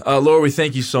up. Lord, we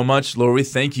thank you so much. Lord, we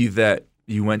thank you that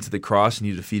you went to the cross and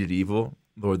you defeated evil.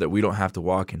 Lord, that we don't have to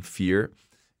walk in fear.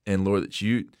 And Lord, that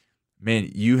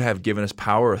you have given us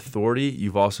power, authority.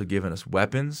 You've also given us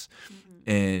weapons.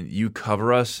 And you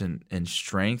cover us in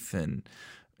strength and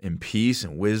in peace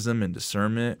and wisdom and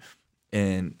discernment.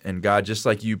 And God, just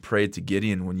like you prayed to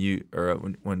Gideon when you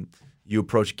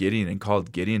approached Gideon and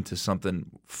called Gideon to something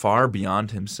far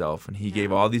beyond himself, and he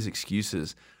gave all these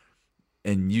excuses,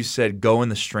 and you said, go in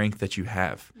the strength that you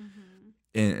have.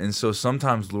 And so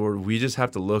sometimes, Lord, we just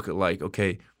have to look at like,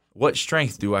 okay, what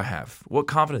strength do I have? What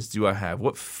confidence do I have?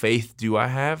 What faith do I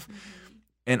have?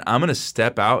 And I'm going to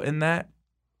step out in that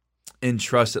and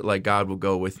trust that like God will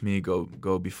go with me,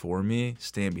 go before me,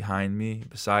 stand behind me,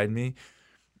 beside me.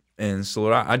 And so,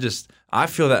 Lord, I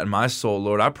feel that in my soul,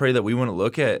 Lord. I pray that we want to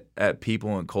look at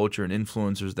people and culture and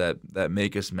influencers that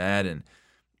make us mad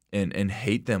and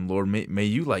hate them, Lord. May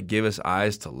you like give us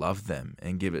eyes to love them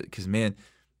and give it, because man,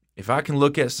 if I can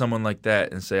look at someone like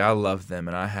that and say I love them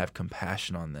and I have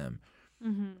compassion on them,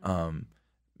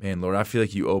 man, Lord, I feel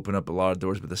like you open up a lot of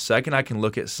doors. But the second I can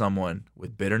look at someone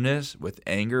with bitterness, with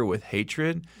anger, with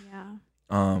hatred,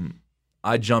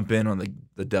 I jump in on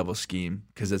the devil's scheme,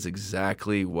 because that's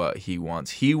exactly what he wants.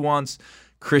 He wants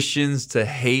Christians to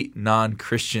hate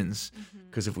non-Christians,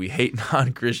 because if we hate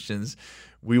non-Christians,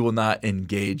 we will not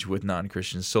engage with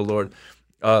non-Christians. So, Lord,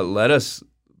 let us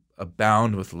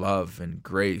abound with love and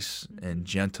grace and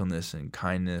gentleness and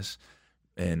kindness,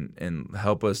 and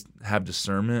help us have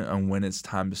discernment on when it's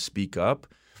time to speak up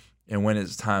and when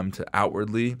it's time to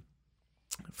outwardly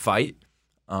fight.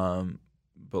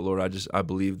 But Lord, I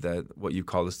believe that what you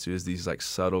call us to is these like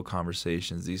subtle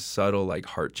conversations, these subtle like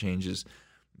heart changes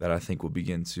that I think will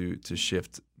begin to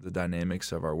shift the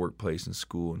dynamics of our workplace and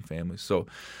school and family. So,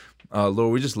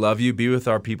 Lord, we just love you. Be with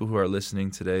our people who are listening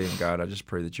today. And God, I just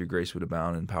pray that your grace would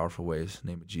abound in powerful ways. In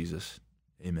the name of Jesus,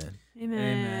 amen.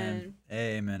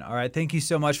 Amen. All right. Thank you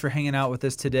so much for hanging out with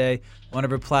us today.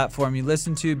 Whatever platform you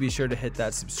listen to, be sure to hit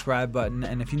that subscribe button.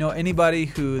 And if you know anybody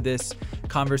who this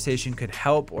conversation could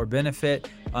help or benefit,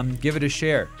 give it a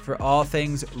share. For all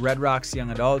things Red Rocks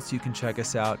Young Adults, you can check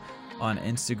us out on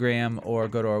Instagram or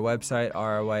go to our website,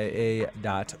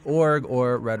 rya.org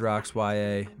or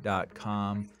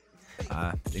redrocksya.com.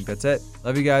 I think that's it.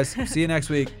 Love you guys. See you next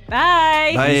week.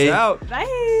 Bye. Bye. Peace out. Bye.